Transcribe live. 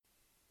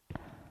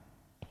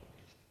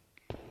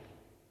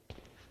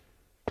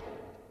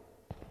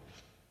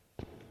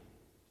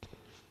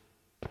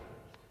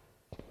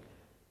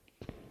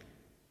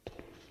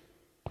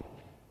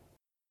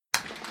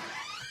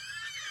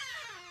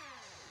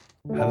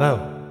Hello.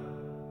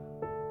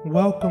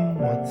 Welcome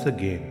once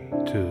again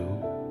to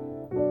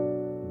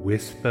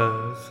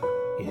Whispers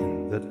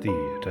in the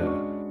Theater.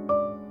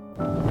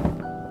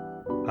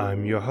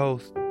 I'm your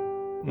host,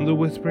 the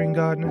Whispering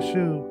Gardener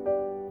Shoe,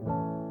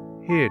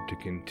 here to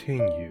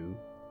continue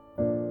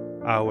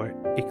our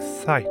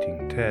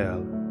exciting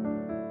tale,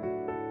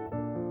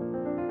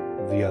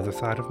 The Other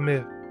Side of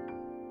Myth,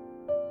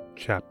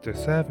 Chapter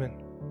 7,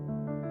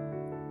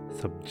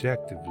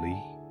 Subjectively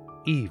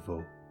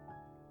Evil.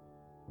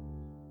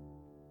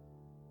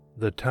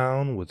 The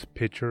town was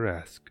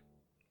picturesque.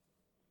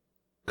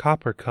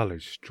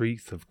 Copper-colored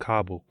streets of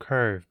cobble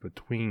curved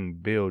between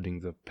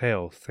buildings of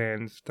pale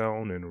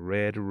sandstone and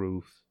red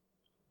roofs.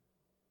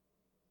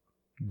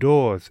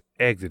 Doors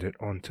exited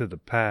onto the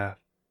path,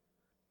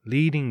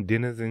 leading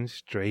denizens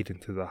straight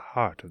into the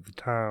heart of the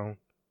town.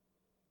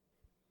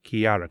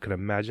 Kiara could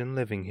imagine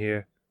living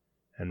here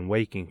and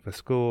waking for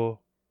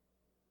school.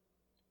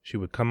 She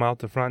would come out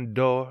the front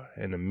door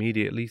and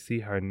immediately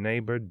see her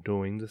neighbor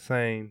doing the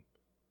same.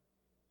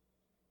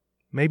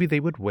 Maybe they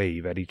would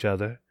wave at each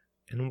other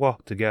and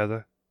walk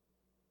together.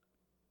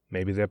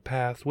 Maybe their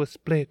paths would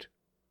split,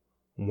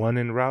 one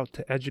en route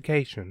to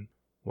education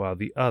while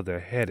the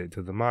other headed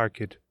to the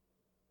market.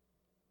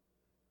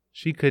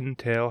 She couldn't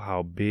tell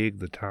how big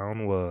the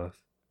town was,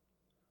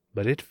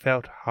 but it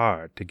felt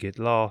hard to get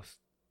lost.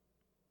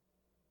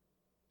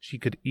 She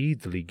could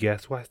easily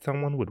guess why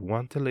someone would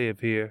want to live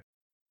here.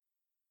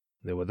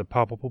 There was a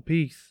palpable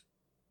peace,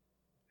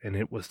 and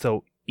it was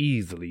so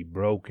easily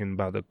broken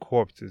by the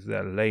corpses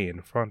that lay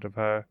in front of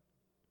her.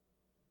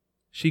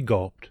 She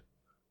gulped,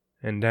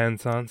 and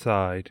Danson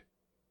sighed.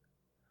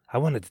 I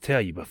wanted to tell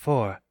you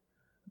before,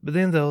 but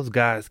then those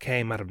guys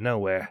came out of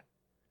nowhere.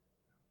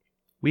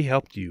 We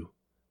helped you,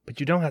 but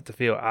you don't have to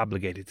feel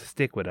obligated to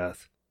stick with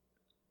us.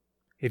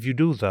 If you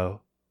do,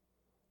 though,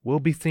 we'll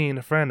be seeing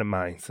a friend of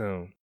mine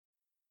soon.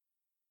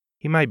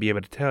 He might be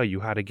able to tell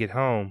you how to get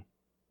home.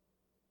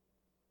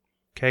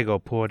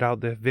 Keigo pulled out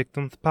their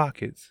victims'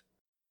 pockets,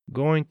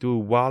 going through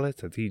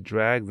wallets as he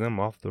dragged them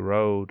off the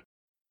road.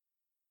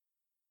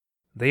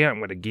 They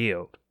aren't with a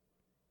guild.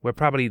 We're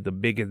probably the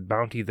biggest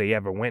bounty they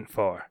ever went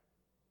for.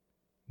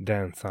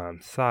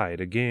 Danson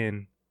sighed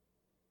again.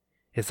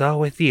 It's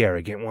always the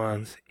arrogant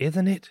ones,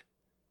 isn't it?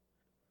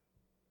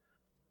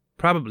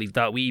 Probably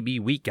thought we'd be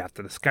weak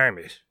after the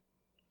skirmish.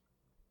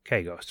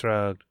 Keigo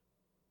shrugged.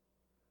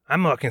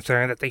 I'm more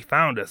concerned that they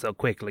found us so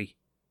quickly.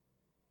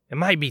 It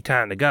might be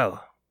time to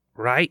go,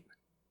 right?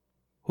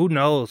 Who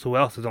knows who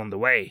else is on the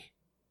way?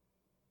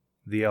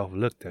 The elf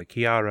looked at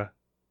Kiara.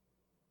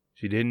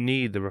 She didn't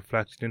need the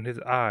reflection in his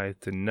eyes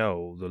to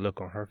know the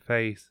look on her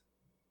face.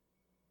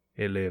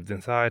 It lived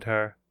inside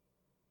her,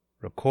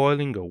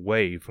 recoiling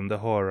away from the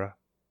horror.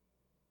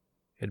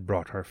 It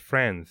brought her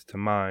friends to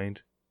mind,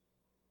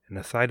 and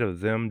the sight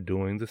of them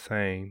doing the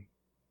same.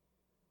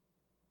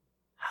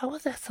 How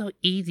was that so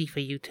easy for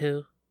you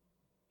two?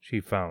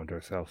 She found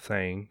herself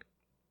saying.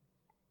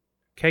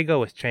 Keigo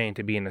was trained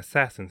to be an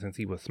assassin since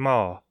he was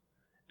small,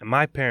 and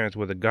my parents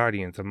were the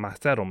guardians of my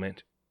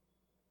settlement.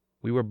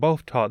 We were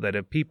both taught that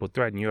if people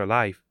threaten your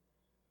life,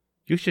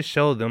 you should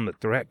show them the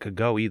threat could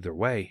go either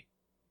way,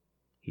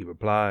 he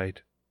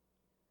replied.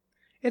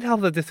 It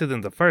helps that this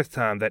isn't the first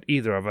time that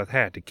either of us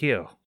had to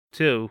kill,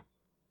 too.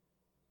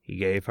 He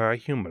gave her a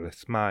humorless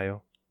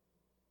smile,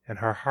 and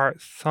her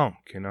heart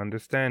sunk in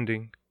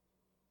understanding.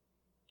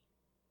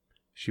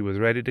 She was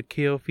ready to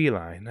kill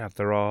feline,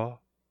 after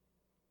all.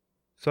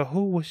 So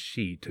who was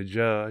she to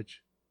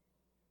judge?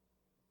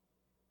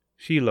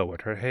 She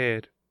lowered her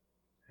head,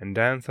 and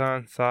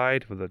Danson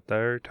sighed for the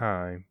third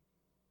time.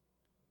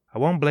 I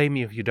won't blame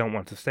you if you don't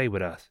want to stay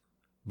with us,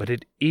 but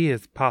it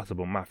is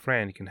possible my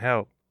friend can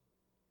help.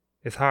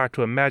 It's hard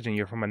to imagine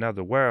you're from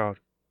another world,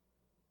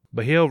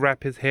 but he'll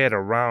wrap his head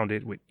around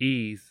it with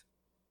ease.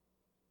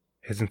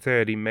 His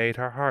sincerity made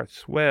her heart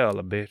swell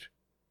a bit,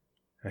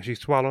 and she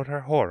swallowed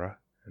her horror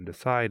and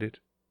decided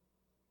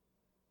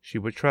she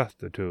would trust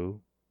the two,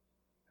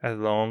 as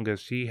long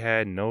as she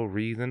had no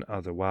reason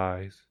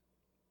otherwise.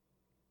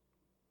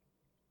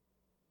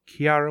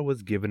 Kiara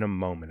was given a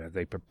moment as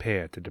they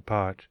prepared to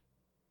depart.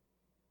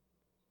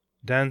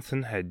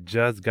 Danson had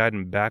just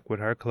gotten back with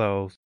her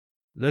clothes,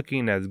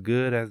 looking as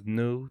good as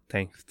new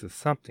thanks to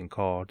something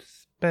called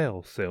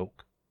spell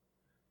silk.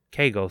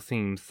 Keigo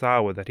seemed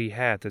sour that he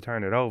had to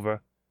turn it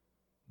over,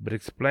 but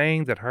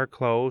explained that her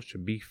clothes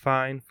should be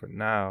fine for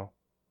now.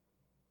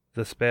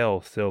 The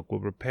spell silk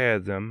would repair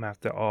them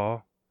after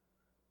all,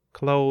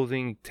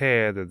 closing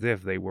tears as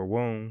if they were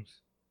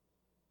wounds.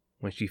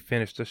 When she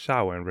finished the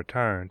shower and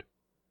returned,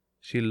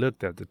 she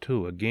looked at the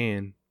two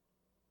again.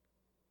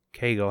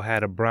 Keigo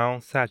had a brown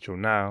satchel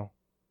now,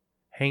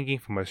 hanging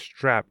from a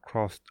strap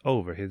crossed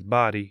over his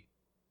body.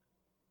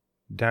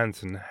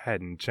 Danson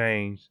hadn't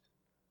changed.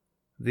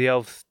 The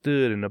elf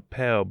stood in a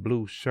pale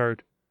blue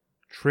shirt,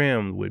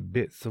 trimmed with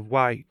bits of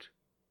white.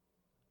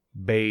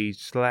 Beige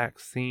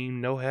slacks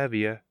seemed no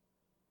heavier,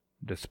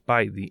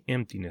 despite the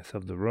emptiness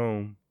of the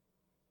room.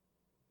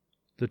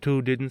 The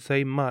two didn't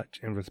say much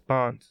in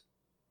response.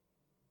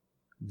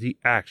 The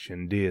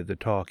action did the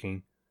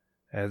talking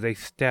as they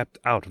stepped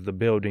out of the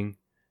building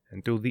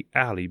and through the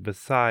alley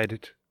beside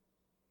it.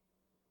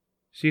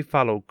 She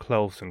followed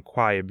close and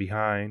quiet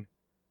behind,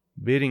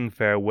 bidding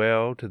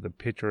farewell to the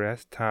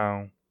picturesque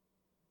town.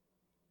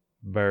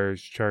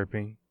 Birds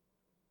chirping,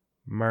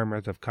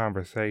 murmurs of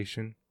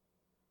conversation,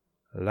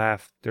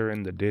 laughter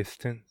in the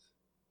distance.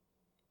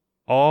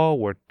 All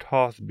were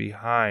tossed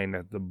behind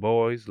as the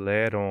boys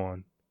led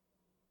on.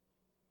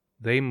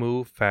 They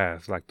moved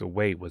fast like the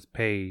way was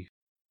paved,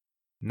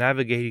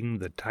 navigating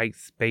the tight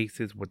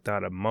spaces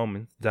without a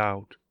moment's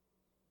doubt.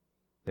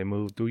 They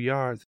moved through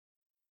yards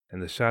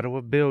and the shadow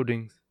of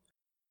buildings,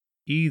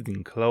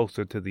 easing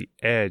closer to the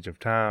edge of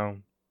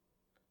town.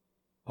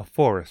 A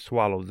forest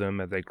swallowed them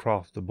as they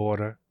crossed the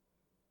border,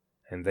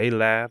 and they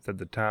laughed as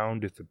the town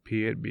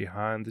disappeared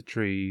behind the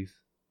trees.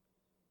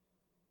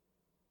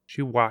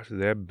 She watched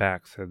their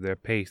backs as their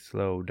pace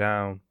slowed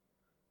down,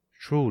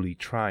 truly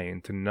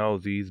trying to know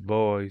these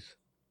boys.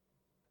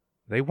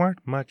 They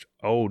weren't much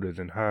older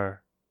than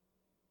her.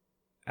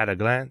 At a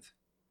glance,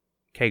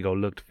 Keigo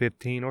looked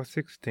 15 or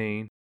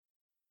 16,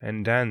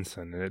 and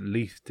Danson at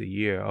least a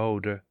year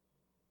older.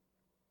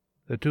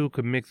 The two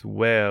could mix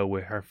well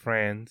with her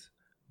friends,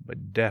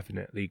 but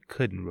definitely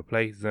couldn't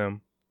replace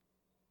them.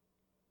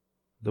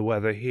 The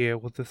weather here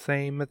was the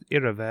same as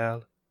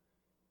Idalize,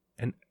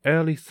 an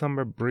early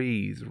summer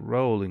breeze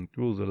rolling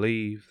through the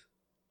leaves.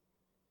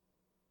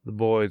 The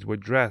boys were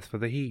dressed for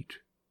the heat,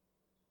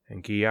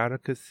 and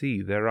Kiara could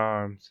see their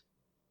arms.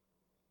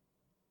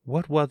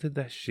 What was it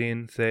that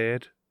Shin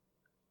said?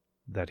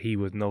 That he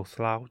was no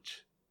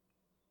slouch?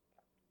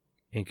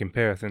 In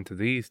comparison to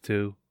these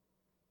two,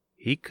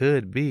 he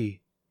could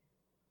be.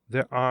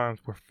 Their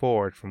arms were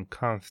forged from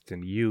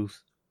constant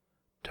use,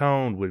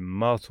 toned with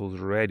muscles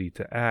ready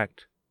to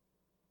act.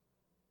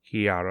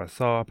 Kiara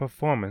saw a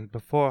performance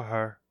before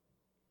her,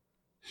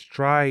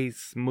 strides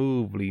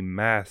smoothly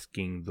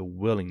masking the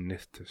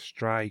willingness to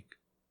strike.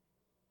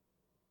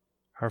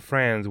 Her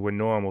friends were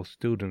normal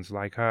students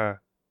like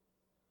her,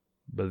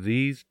 but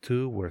these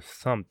two were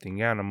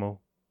something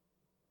animal.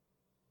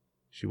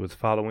 She was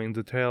following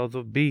the tails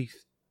of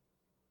beasts.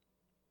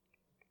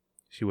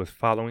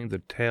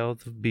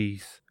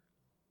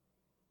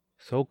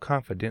 So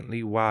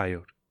confidently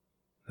wild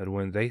that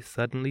when they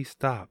suddenly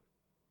stopped,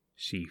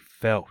 she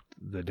felt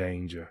the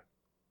danger.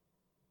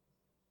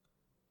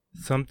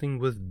 Something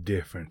was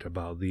different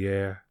about the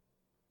air.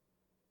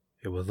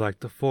 It was like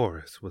the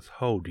forest was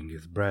holding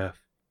its breath,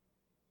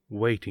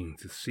 waiting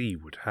to see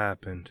what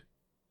happened.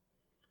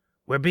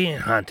 "We're being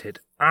hunted,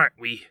 aren't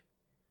we?"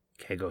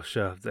 Keigo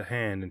shoved a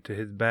hand into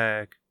his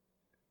bag.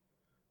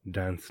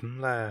 Danson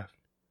laughed.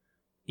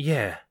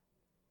 "Yeah,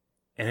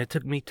 and it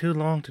took me too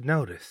long to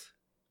notice.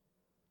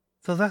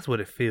 So that's what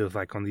it feels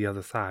like on the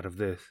other side of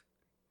this."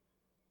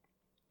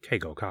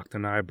 Keigo cocked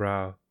an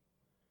eyebrow.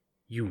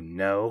 "You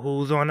know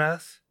who's on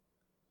us?"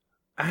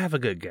 "I have a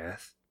good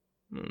guess."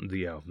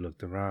 The elf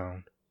looked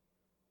around.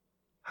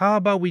 "How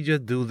about we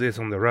just do this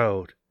on the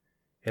road?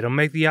 It'll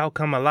make the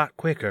outcome a lot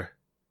quicker."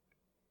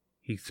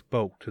 He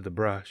spoke to the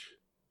brush.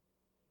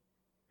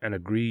 An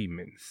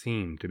agreement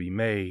seemed to be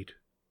made.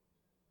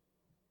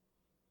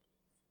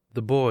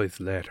 The boys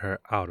led her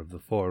out of the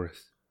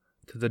forest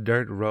to the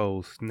dirt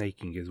road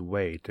snaking its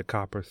way to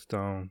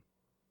Copperstone.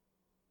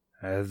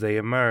 As they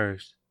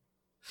emerged,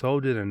 so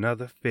did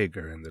another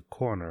figure in the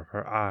corner of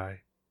her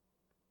eye.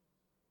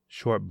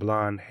 Short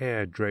blonde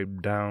hair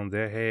draped down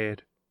their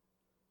head,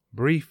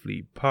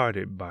 briefly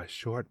parted by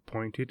short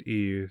pointed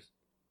ears.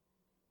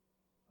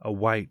 A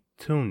white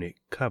tunic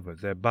covered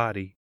their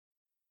body,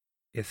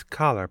 its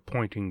collar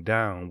pointing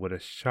down with a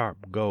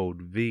sharp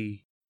gold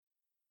V.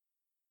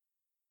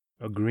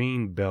 A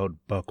green belt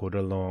buckled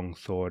a long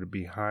sword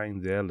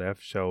behind their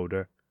left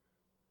shoulder,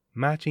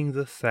 matching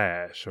the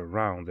sash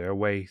around their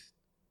waist.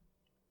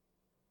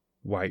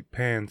 White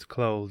pants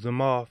closed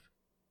them off,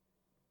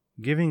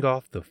 giving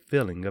off the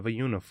feeling of a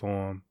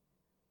uniform.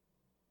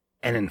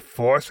 "An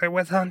enforcer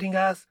was hunting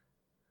us?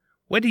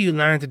 Where do you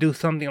learn to do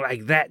something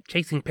like that,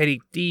 chasing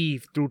petty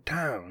thieves through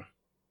town?"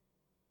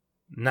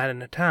 "Not in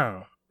the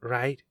town,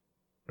 right,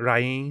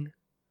 Ryan?"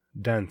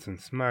 Danson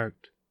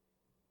smirked.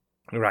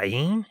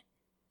 "Ryan?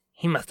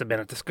 He must have been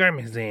at the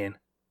skirmish then.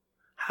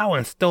 How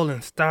in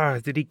stolen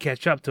stars did he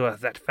catch up to us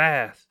that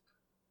fast?"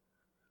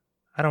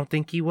 "I don't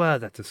think he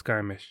was at the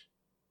skirmish."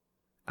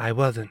 "I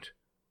wasn't,"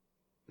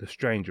 the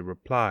stranger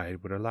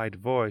replied with a light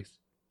voice.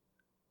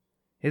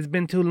 "It's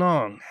been too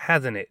long,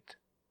 hasn't it?"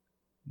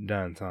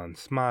 Danson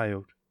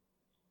smiled.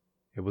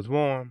 It was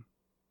warm,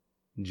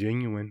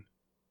 genuine,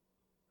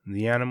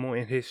 the animal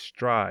in his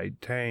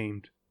stride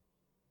tamed.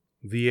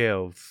 The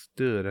elves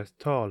stood as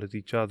tall as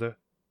each other,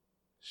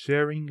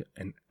 sharing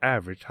an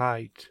average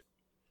height.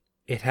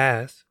 "It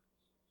has,"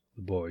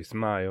 the boy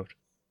smiled.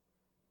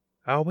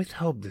 "I always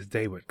hoped this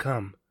day would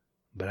come,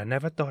 but I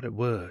never thought it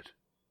would."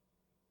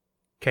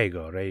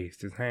 Keigo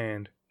raised his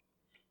hand.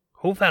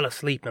 "Who fell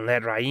asleep and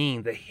let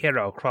Ryan the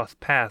hero cross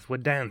paths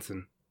with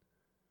Danson?"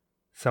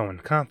 "Someone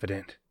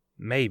confident,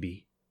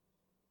 maybe,"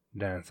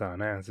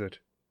 Danson answered.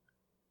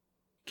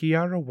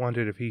 Kiara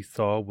wondered if he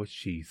saw what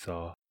she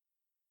saw,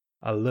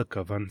 a look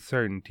of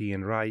uncertainty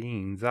in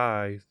Ryan's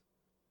eyes.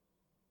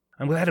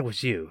 I'm glad it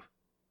was you.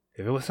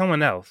 If it was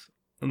someone else,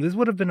 this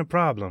would have been a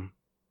problem.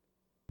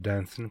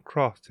 Danson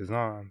crossed his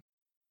arms,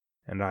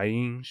 and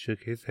Ryan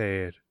shook his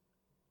head.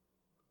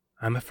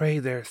 I'm afraid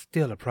there's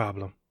still a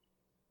problem.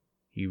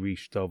 He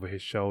reached over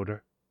his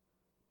shoulder,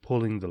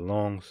 pulling the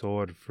long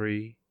sword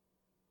free.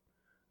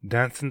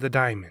 Danson's a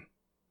diamond.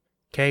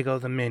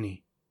 Keigo's a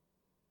mini.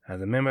 As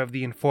a member of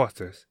the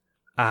Enforcers,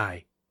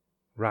 I,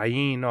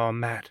 Ryan or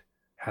Matt,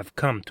 have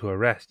come to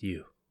arrest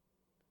you.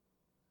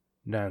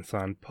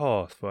 Danson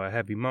paused for a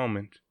heavy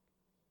moment.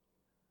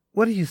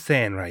 What are you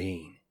saying,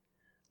 Ryan?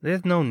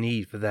 There's no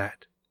need for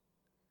that.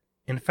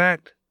 In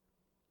fact,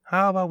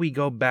 how about we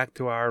go back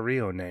to our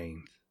real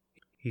names?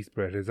 He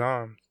spread his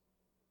arms,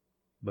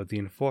 but the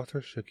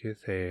Enforcer shook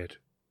his head.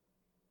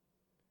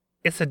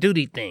 It's a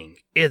duty thing,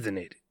 isn't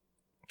it?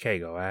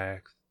 Keigo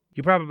asked.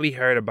 You probably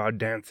heard about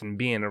Danson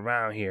being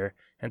around here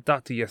and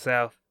thought to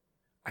yourself,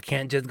 I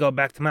can't just go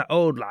back to my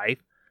old life.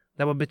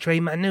 That would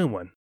betray my new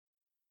one.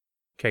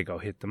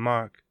 Keigo hit the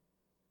mark.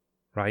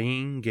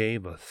 Ryan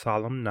gave a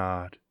solemn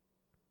nod.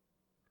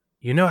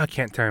 You know I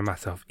can't turn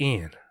myself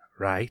in,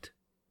 right?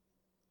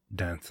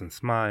 Danson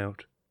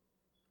smiled.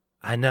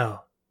 I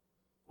know,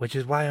 which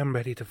is why I'm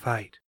ready to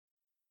fight.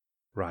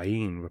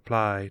 Ryan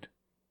replied.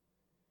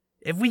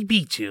 If we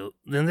beat you,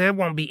 then there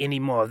won't be any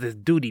more of this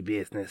duty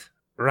business,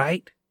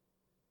 right?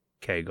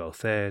 Keigo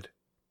said.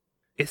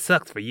 It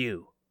sucks for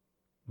you,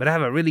 but I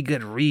have a really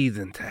good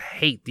reason to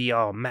hate the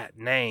all-Matt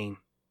name.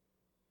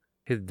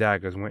 His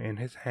daggers were in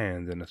his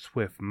hands in a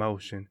swift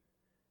motion,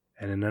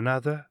 and in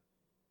another,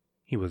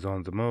 he was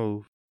on the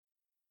move.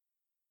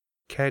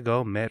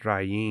 Keigo met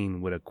Ryan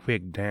with a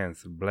quick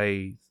dance of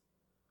blades.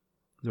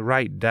 The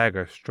right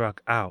dagger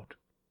struck out,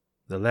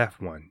 the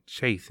left one,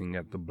 chasing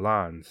at the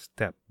blonde,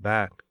 stepped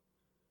back.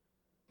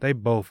 They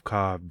both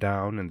carved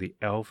down, and the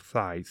elf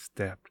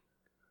sidestepped,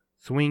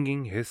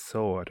 swinging his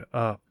sword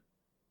up.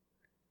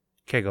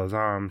 Keigo's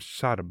arms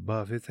shot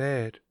above his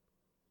head.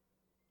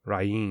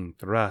 Ryan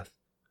thrust,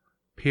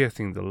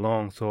 piercing the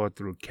long sword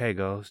through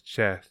Keigo's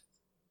chest.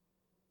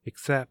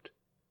 Except,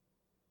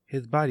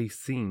 his body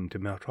seemed to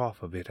melt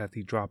off of it as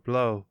he dropped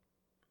low.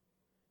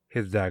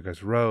 His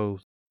daggers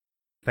rose,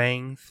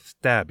 fangs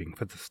stabbing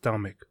for the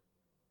stomach.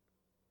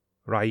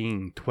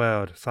 Ryan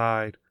twirled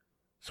aside,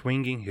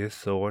 swinging his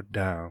sword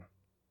down.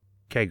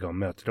 Keigo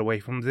melted away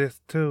from this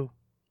too,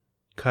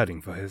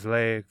 cutting for his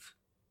legs.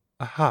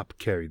 A hop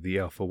carried the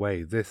elf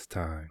away this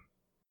time.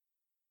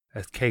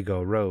 As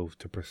Keigo rose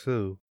to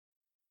pursue,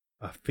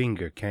 a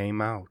finger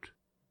came out.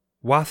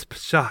 Wasp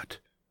shot!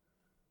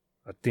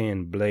 A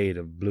thin blade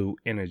of blue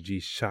energy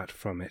shot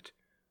from it,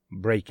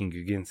 breaking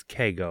against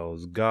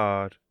Keigo's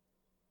guard.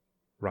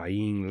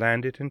 Ryan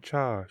landed and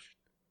charged.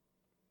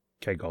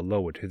 Keigo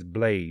lowered his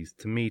blades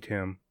to meet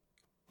him.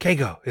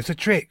 Keigo, it's a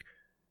trick!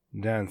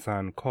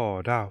 Danson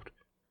called out,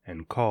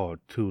 and called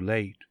too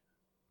late.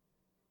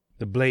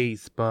 The blade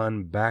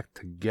spun back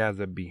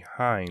together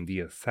behind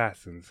the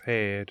assassin's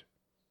head.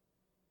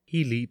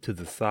 He leaped to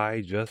the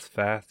side just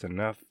fast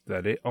enough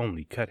that it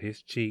only cut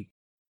his cheek.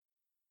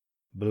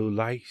 Blue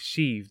light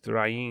sheathed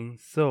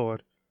Ryan's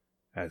sword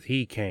as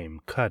he came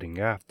cutting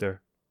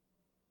after.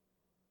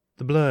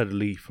 The blood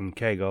leaked from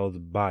Keigo's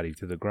body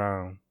to the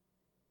ground.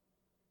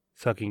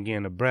 Sucking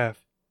in a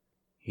breath,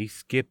 he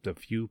skipped a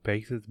few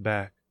paces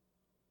back.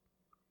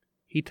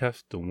 He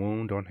touched the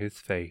wound on his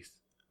face,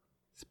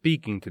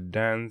 speaking to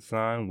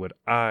Danson with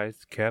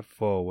eyes kept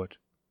forward.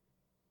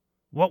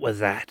 What was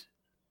that?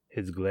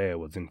 His glare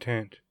was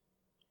intent,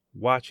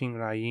 watching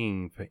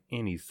Ryan for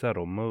any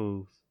subtle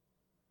moves.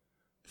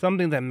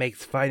 Something that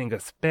makes fighting a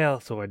spell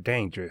sword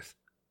dangerous.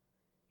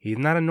 He's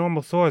not a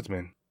normal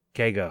swordsman,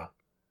 Keigo,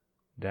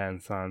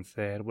 Danson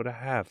said with a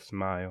half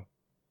smile,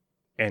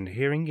 and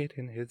hearing it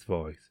in his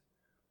voice,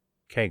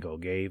 Keigo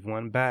gave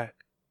one back.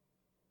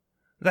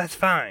 That's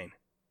fine.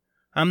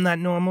 I'm not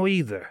normal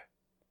either.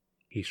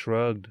 He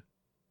shrugged.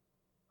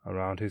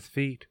 Around his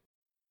feet,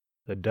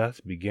 the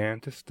dust began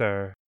to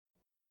stir.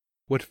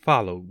 What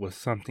followed was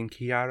something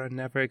Kiara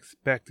never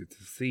expected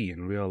to see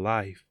in real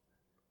life.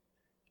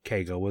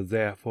 Keigo was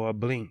there for a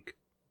blink,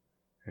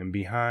 and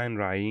behind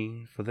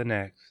Ryan for the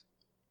next.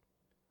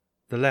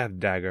 The left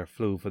dagger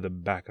flew for the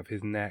back of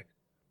his neck.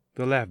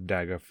 The left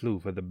dagger flew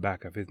for the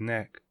back of his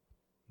neck,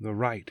 the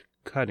right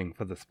cutting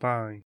for the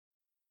spine.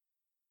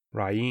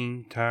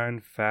 Ryan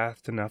turned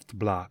fast enough to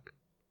block,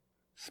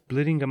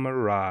 splitting a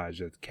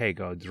mirage as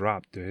Keigo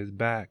dropped to his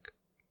back.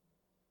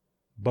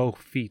 Both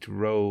feet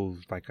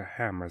rose like a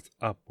hammer's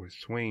upward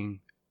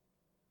swing.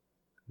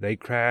 They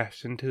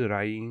crashed into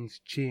Ryan's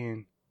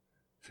chin,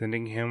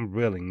 sending him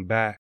reeling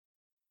back.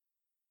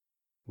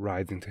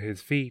 Rising to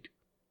his feet,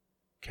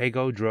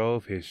 Keigo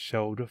drove his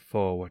shoulder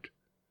forward,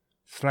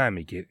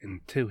 slamming it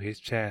into his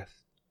chest.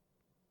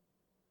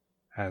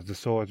 As the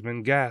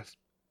swordsman gasped,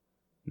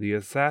 the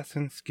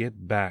assassin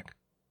skipped back,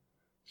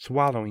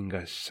 swallowing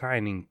a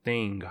shining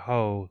thing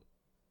whole.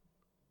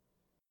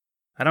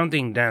 I don't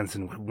think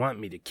Danson would want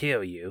me to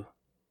kill you,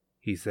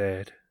 he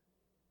said.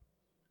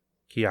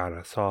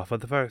 Kiara saw for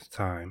the first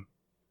time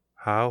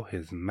how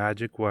his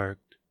magic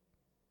worked.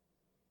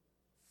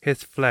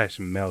 His flesh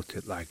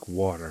melted like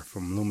water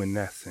from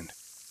luminescent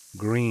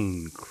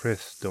green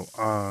crystal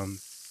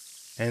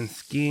arms, and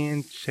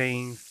skin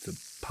changed to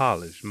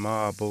polished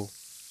marble.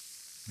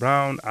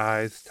 Brown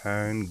eyes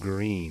turned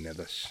green as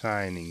a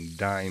shining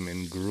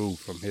diamond grew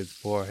from his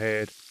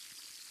forehead,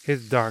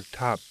 his dark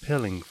top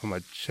peeling from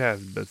a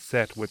chest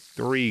beset with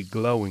 3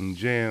 glowing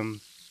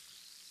gems.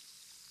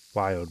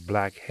 Wild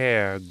black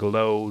hair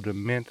glowed a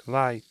mint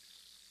light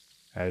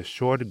as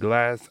short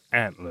glass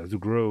antlers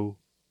grew.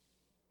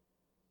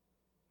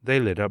 They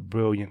lit up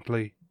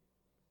brilliantly,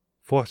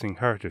 forcing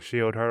her to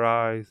shield her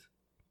eyes.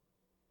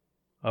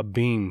 A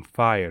beam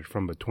fired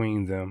from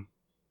between them,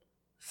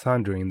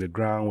 sundering the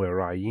ground where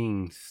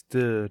Raying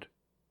stood.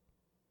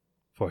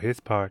 For his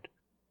part,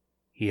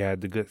 he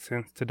had the good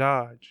sense to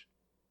dodge.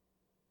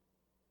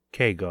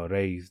 Keigo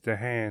raised a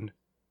hand,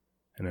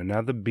 and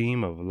another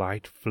beam of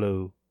light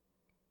flew.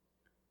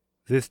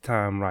 This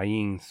time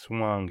Raying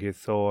swung his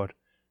sword,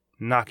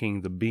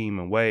 knocking the beam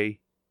away.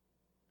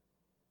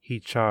 He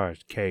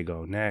charged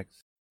Keigo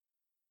next,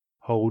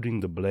 holding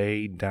the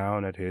blade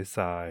down at his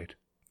side,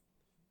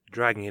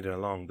 dragging it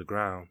along the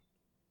ground.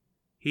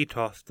 He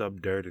tossed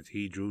up dirt as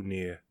he drew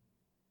near.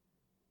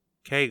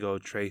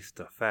 Keigo traced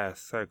a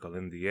fast circle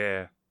in the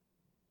air,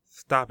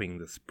 stopping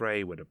the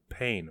spray with a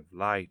pane of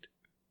light.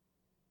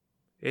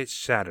 It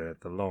shattered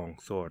at the long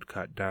sword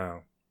cut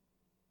down.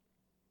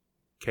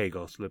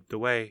 Keigo slipped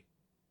away,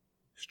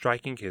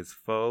 striking his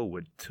foe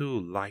with 2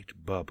 light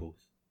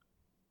bubbles.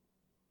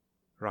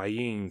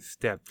 Raying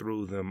stepped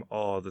through them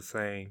all the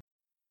same,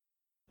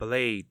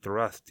 blade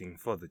thrusting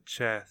for the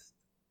chest.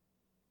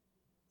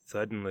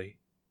 Suddenly,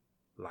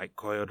 light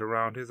coiled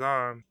around his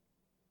arms,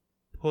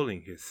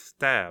 pulling his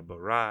stab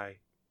awry.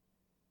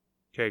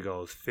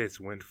 Keigo's fist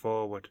went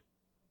forward,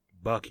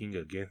 bucking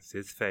against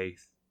his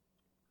face.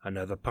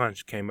 Another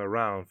punch came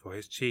around for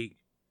his cheek,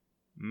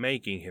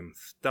 making him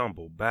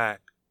stumble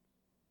back.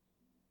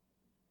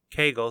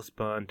 Keigo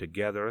spun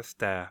together a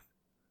staff,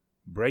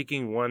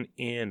 breaking one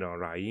end on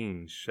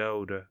Raying's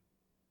shoulder.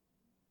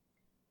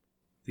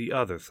 The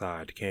other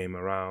side came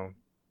around,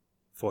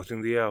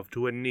 forcing the elf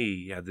to a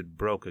knee as it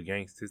broke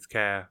against his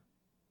calf.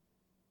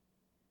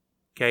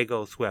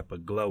 Keigo swept a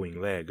glowing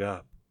leg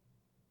up.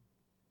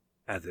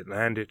 As it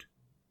landed,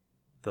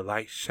 the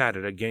light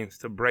shattered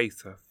against a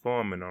bracer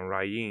forming on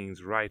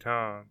Raying's right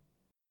arm.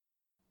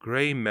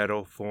 Gray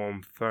metal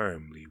formed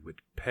firmly with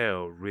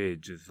pale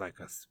ridges like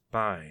a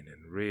spine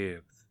and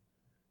ribs.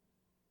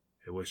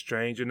 It was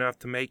strange enough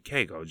to make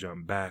Keigo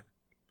jump back,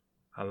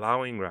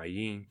 allowing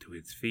Raying to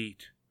his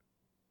feet.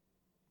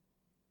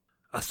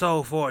 A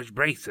soul-forged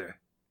bracer.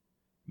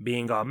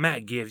 Being all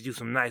Mac gives you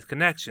some nice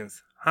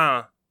connections,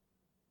 huh?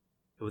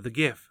 It was a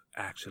gift,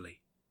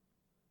 actually.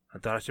 I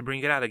thought I should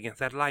bring it out against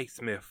that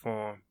lightsmith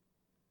form.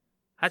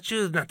 I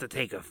choose not to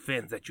take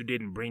offense that you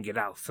didn't bring it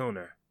out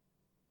sooner.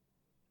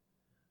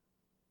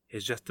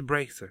 It's just a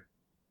bracer.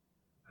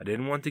 I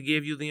didn't want to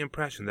give you the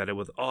impression that it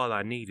was all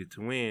I needed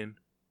to win.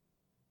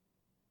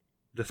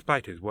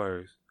 Despite his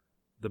words,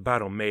 the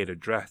battle made a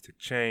drastic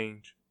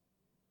change.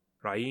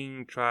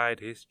 Raying tried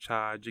his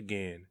charge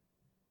again,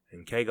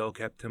 and Keigo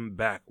kept him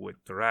back with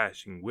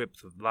thrashing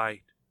whips of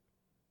light.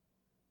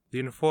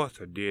 The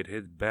enforcer did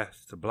his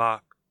best to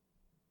block,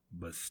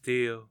 but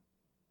still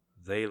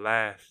they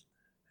lashed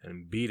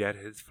and beat at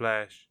his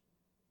flesh.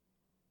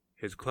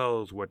 His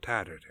clothes were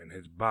tattered and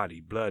his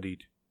body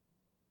bloodied.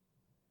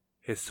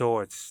 His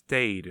sword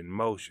stayed in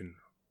motion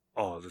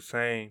all the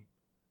same,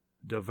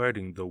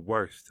 diverting the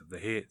worst of the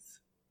hits.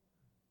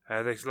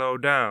 As they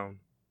slowed down,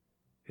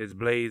 his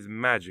blade's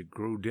magic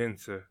grew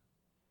denser.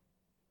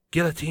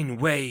 Guillotine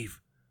wave!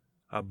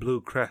 A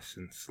blue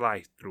crescent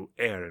sliced through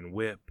air and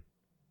whip.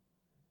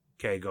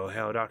 Keigo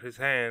held out his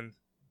hands,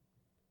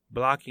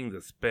 blocking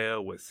the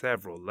spell with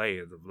several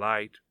layers of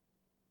light.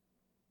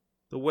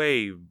 The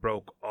wave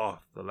broke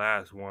off the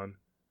last one,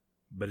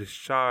 but his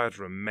shards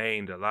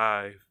remained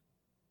alive.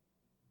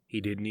 He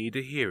didn't need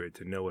to hear it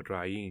to know what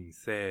Raying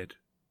said.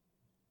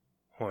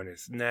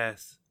 Hornet's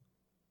nest.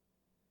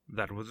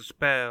 That was a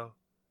spell,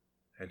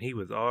 and he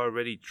was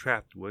already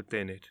trapped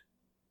within it.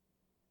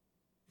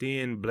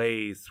 Thin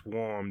blades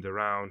swarmed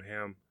around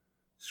him,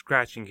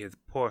 scratching his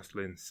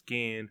porcelain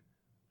skin,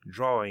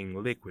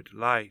 drawing liquid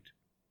light.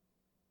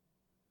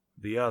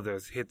 The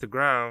others hit the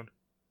ground,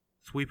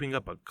 sweeping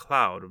up a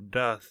cloud of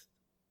dust.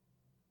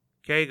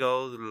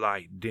 Keigo's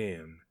light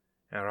dimmed,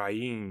 and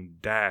Raying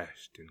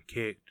dashed and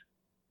kicked.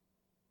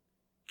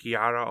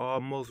 Kiara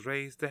almost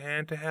raised a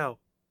hand to help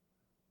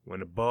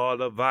when a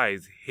ball of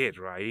ice hit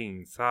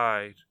Raying's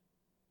side.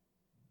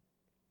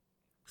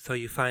 So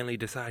you finally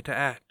decide to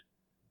act?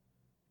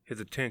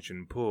 His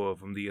attention pulled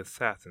from the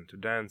assassin to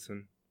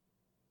Danson.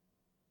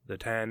 The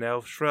tan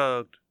elf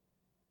shrugged.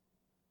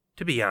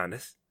 To be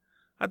honest,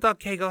 I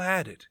thought Keigo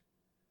had it,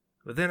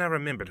 but then I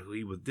remembered who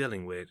he was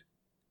dealing with.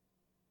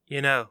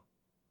 You know,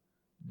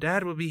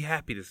 Dad would be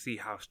happy to see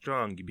how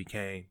strong you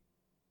became,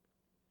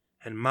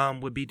 and Mom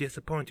would be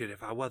disappointed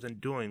if I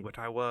wasn't doing what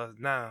I was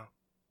now.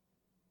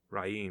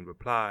 Ryan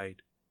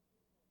replied.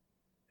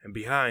 And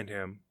behind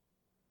him,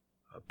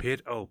 a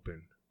pit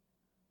opened,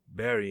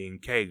 burying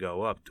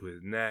Keigo up to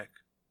his neck.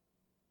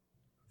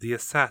 The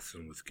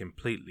assassin was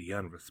completely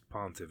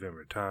unresponsive in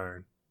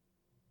return.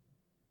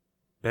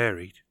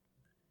 Buried,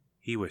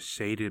 he was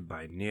shaded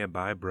by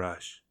nearby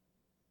brush.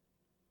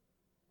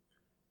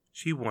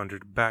 She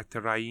wandered back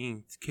to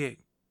Ryan's kick.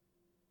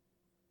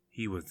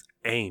 He was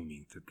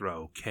aiming to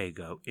throw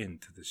Keigo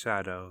into the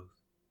shadows.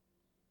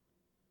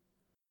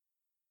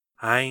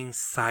 Ein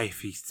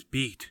Saifi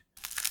speak.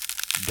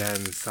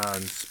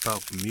 Dan-san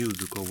spoke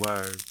musical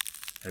words,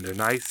 and an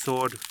ice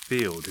sword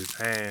filled his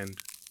hand.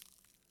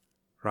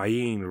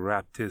 Ryan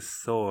wrapped his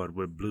sword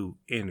with blue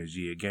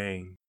energy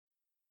again.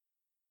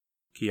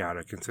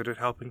 Kiara considered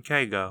helping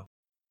Keigo,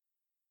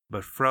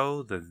 but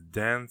froze as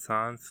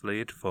Dan-san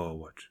slid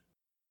forward.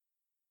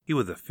 He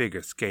was a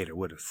figure skater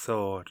with a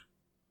sword.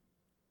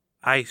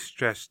 Ice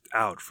stretched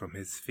out from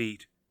his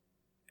feet,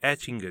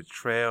 etching a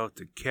trail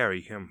to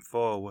carry him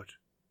forward.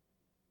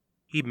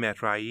 He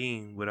met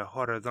Ryan with a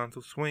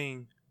horizontal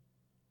swing.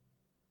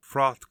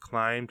 Frost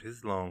climbed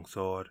his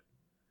longsword,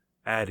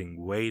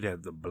 adding weight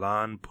as the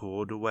blonde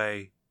pulled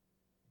away.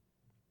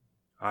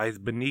 Ice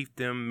beneath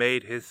them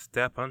made his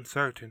step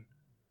uncertain.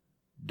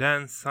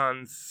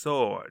 Dan-san's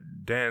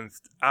sword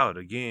danced out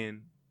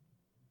again.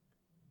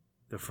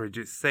 The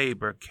frigid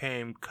saber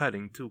came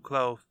cutting too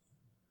close,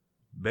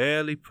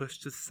 barely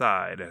pushed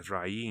aside as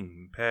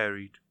Ryan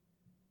parried.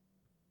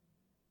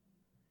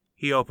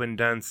 He opened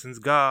Dan-san's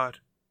guard,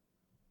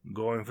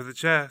 going for the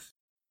chest.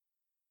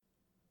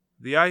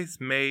 The ice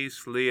maze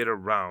slid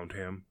around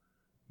him,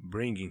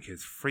 bringing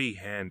his free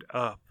hand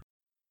up.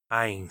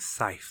 Ein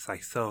Saif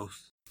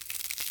Saisos.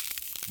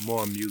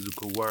 More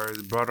musical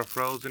words brought a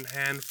frozen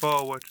hand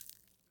forward.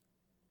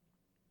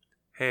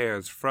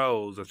 Hairs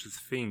froze as his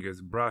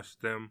fingers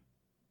brushed them.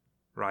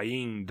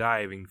 Ryan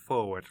diving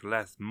forward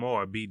lest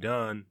more be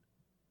done.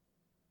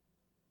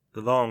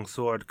 The long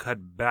sword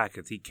cut back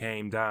as he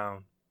came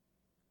down.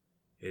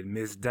 It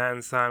missed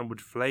Dan-san with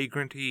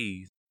flagrant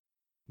ease,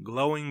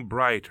 glowing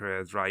brighter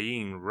as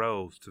Ryan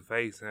rose to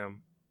face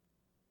him.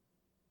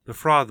 The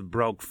frost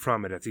broke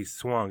from it as he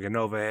swung and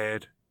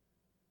overhead.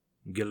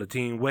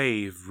 Guillotine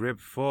wave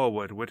ripped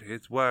forward with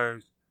his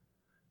words,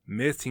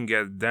 missing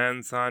as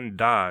Dan-san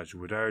dodged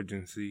with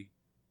urgency.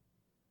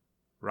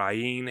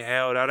 Ryan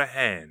held out a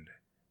hand,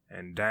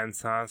 and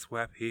Dan-san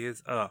swept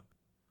his up.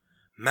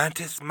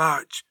 Mantis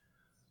march!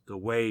 The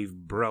wave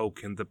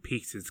broke and the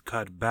pieces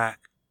cut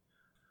back.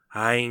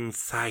 Ein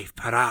Saif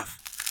Paraf.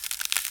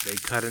 They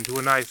cut into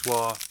an ice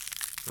wall,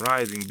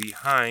 rising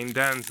behind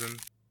Dan-san.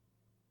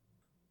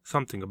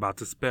 Something about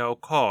the spell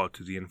called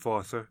to the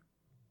enforcer.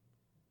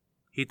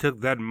 He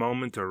took that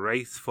moment to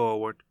race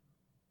forward,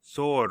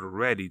 sword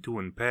ready to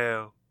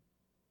impale.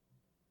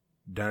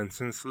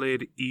 Dan-san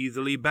slid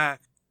easily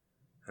back,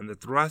 and the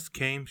thrust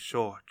came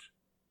short.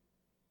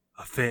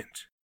 A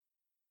feint.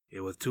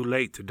 It was too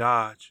late to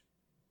dodge.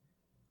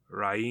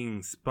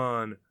 Ryan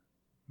spun,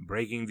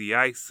 breaking the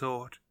ice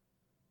sword,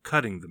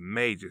 cutting the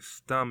mage's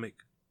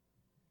stomach.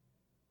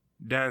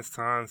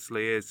 Dan-san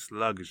slid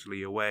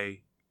sluggishly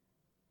away.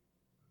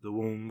 The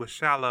wound was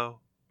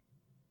shallow,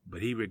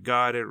 but he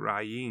regarded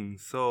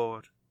Ryan's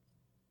sword.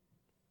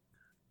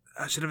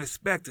 I should have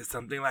expected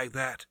something like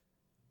that.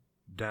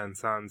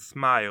 Dan-san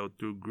smiled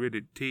through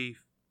gritted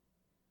teeth.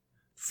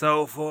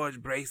 Soul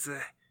Forge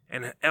bracer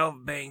and an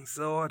elf-bane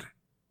sword?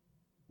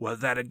 Was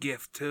that a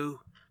gift too?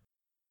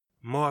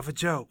 More of a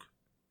joke.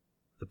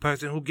 The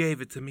person who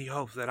gave it to me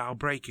hopes that I'll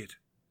break it.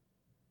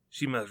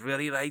 She must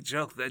really like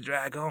jokes that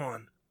drag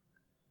on.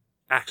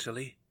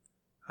 Actually,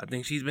 I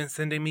think she's been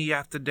sending me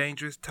after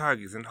dangerous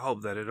targets in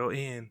hope that it'll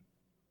end.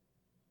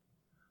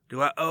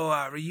 Do I owe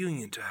our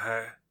reunion to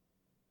her?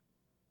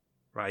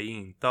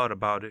 Ryan thought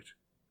about it.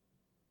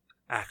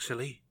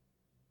 Actually,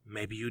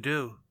 maybe you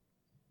do.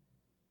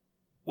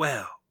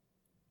 Well,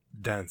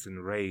 Dan-san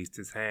raised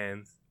his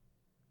hands.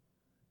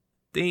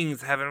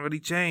 Things haven't really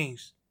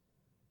changed.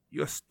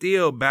 You're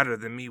still better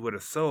than me with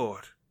a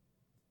sword.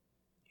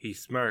 He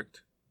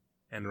smirked,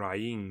 and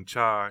Ryan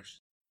charged.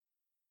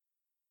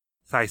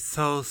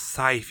 Saiso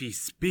Saifi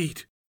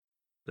speed.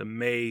 The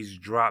mage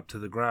dropped to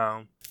the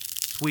ground,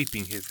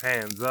 sweeping his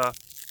hands up.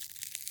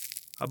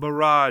 A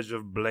barrage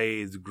of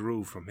blades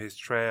grew from his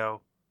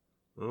trail,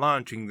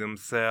 launching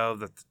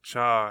themselves at the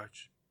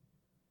charge.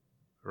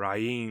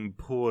 Ryan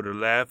pulled a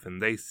left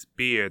and they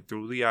speared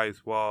through the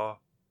ice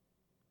wall.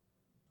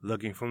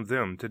 Looking from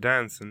them to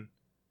Dan-san,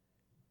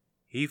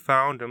 he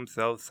found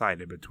himself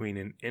sighted between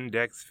an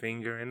index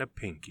finger and a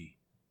pinky.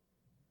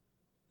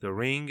 The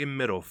ring and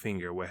middle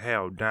finger were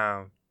held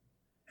down,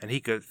 and he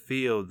could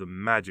feel the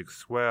magic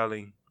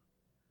swirling.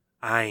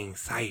 Ein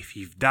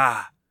Saif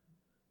da!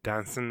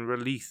 Dan-san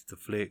released the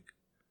flick,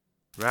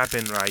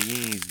 wrapping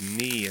Ryan's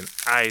knee in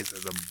ice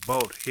as a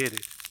bolt hit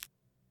it.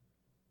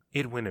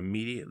 It went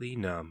immediately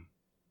numb.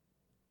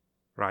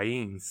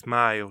 Ryan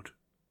smiled.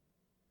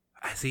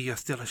 I see you're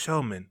still a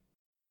showman.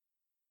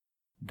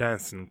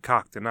 Dan-san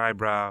cocked an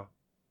eyebrow.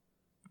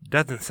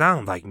 Doesn't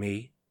sound like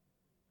me.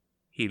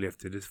 He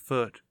lifted his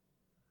foot.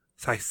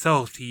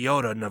 Saiso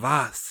Theoda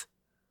Navas.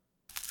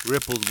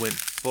 Ripples went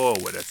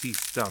forward as he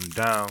stumped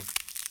down,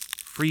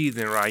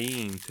 freezing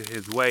Raim to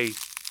his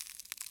waist.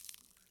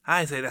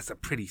 I say that's a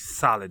pretty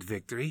solid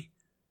victory.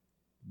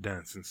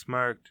 Danson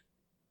smirked.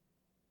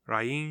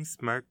 Raim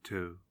smirked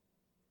too.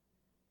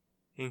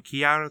 In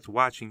Kiara's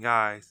watching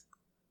eyes,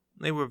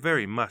 they were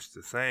very much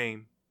the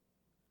same.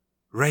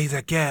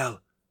 Razor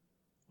Gale!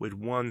 With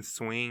one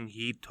swing,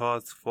 he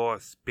tossed for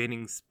a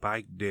spinning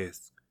spike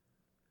disc.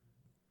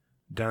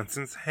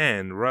 Danson's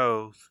hand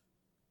rose.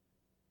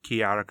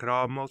 Kiara could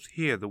almost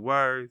hear the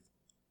words,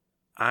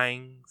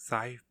 Ain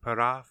Saif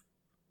Paraf.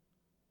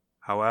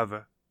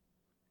 However,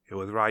 it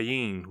was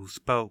Raim who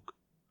spoke.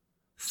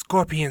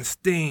 Scorpion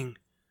Sting!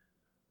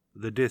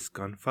 The disc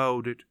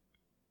unfolded,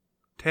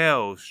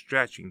 tails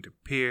stretching to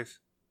pierce,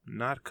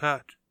 not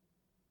cut.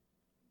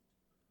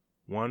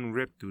 One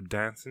ripped through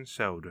Danson's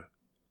shoulder,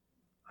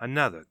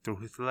 another through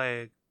his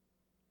leg.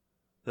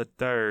 The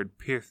third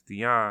pierced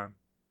the arm,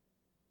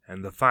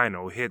 and the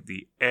final hit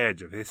the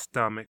edge of his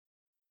stomach.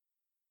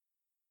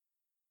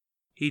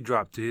 He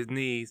dropped to his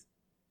knees,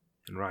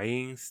 and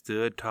Raim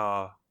stood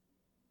tall.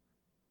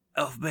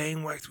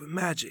 Elfbane works with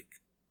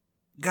magic.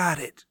 Got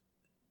it.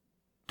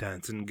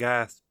 Danson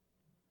gasped.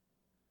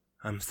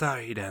 I'm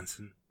sorry,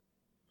 Danson.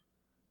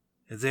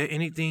 Is there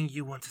anything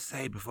you want to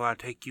say before I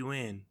take you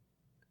in?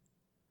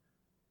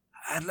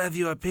 I'd love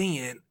your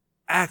opinion,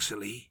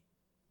 actually.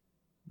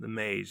 The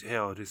mage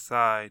held his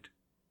side.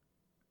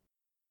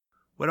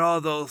 With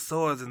all those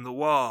swords in the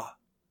wall,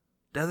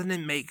 doesn't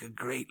it make a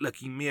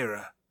great-looking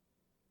mirror?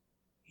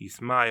 He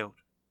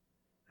smiled,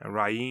 and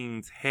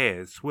Raim's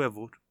head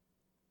swiveled.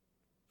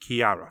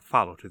 Kiara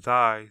followed his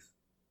eyes.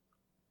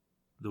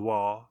 The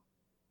wall,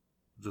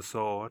 the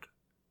sword,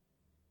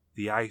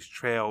 the ice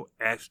trail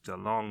etched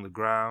along the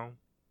ground,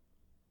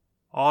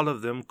 all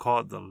of them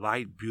caught the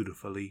light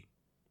beautifully,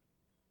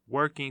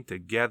 working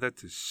together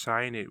to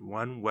shine it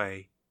one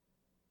way.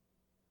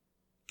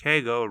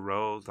 Keigo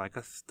rose like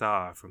a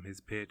star from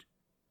his pit,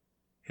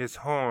 his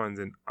horns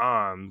and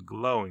arms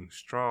glowing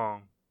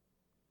strong.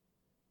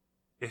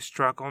 It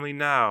struck only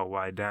now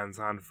why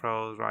Danson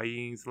froze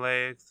Raim's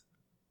legs.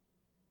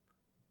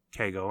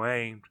 Keigo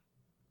aimed,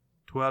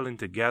 twirling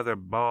together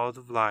balls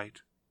of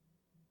light.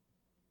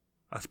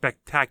 A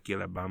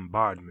spectacular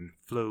bombardment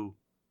flew,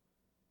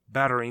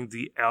 battering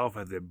the elf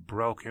as it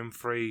broke him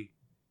free.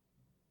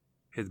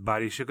 His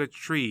body shook a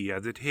tree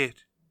as it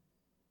hit,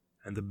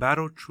 and the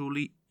battle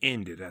truly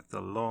ended as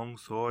the long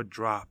sword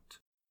dropped.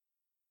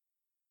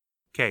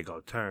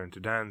 Keigo turned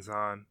to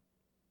Danson.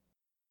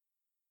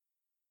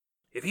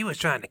 If he was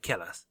trying to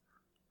kill us,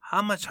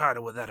 how much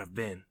harder would that have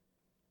been?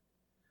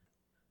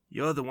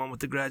 You're the one with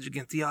the grudge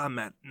against the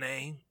Ahmet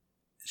name.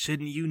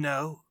 Shouldn't you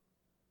know?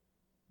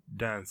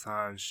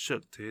 Danson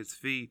shook to his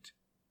feet.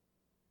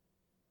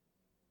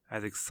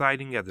 As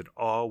exciting as it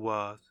all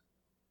was,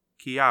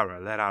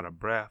 Kiara let out a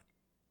breath.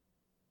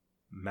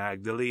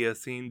 Magdalia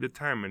seemed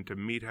determined to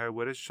meet her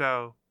with a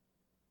show,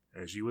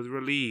 and she was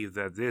relieved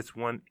that this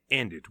one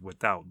ended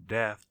without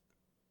death.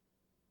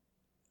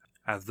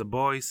 As the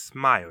boys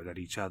smiled at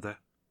each other,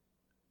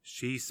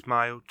 she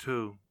smiled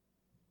too.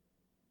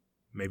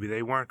 Maybe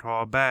they weren't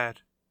all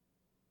bad,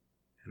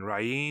 and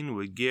Raim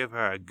would give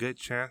her a good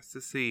chance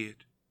to see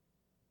it.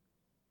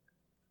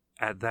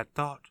 At that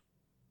thought,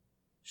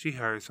 she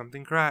heard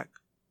something crack.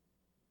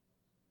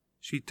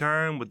 She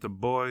turned with the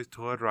boys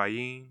toward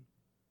Raim,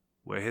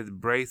 where his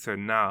bracer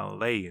now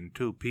lay in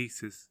two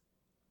pieces.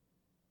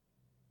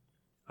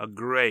 A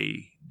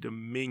gray,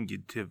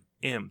 diminutive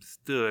imp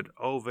stood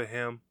over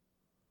him,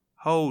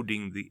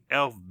 holding the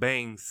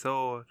elf-bane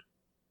sword.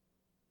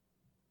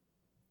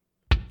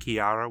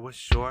 Kiara was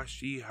sure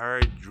she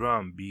heard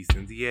drum beats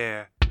in the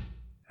air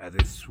as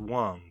it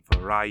swung for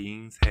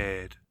Raim's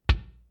head.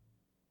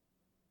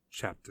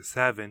 Chapter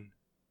 7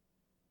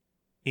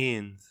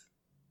 ends.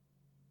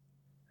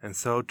 And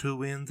so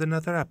too ends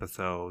another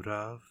episode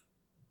of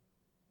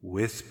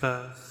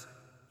Whispers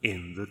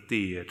in the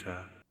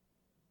Theater.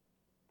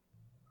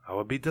 I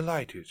would be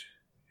delighted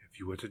if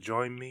you were to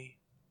join me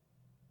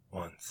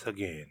once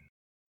again.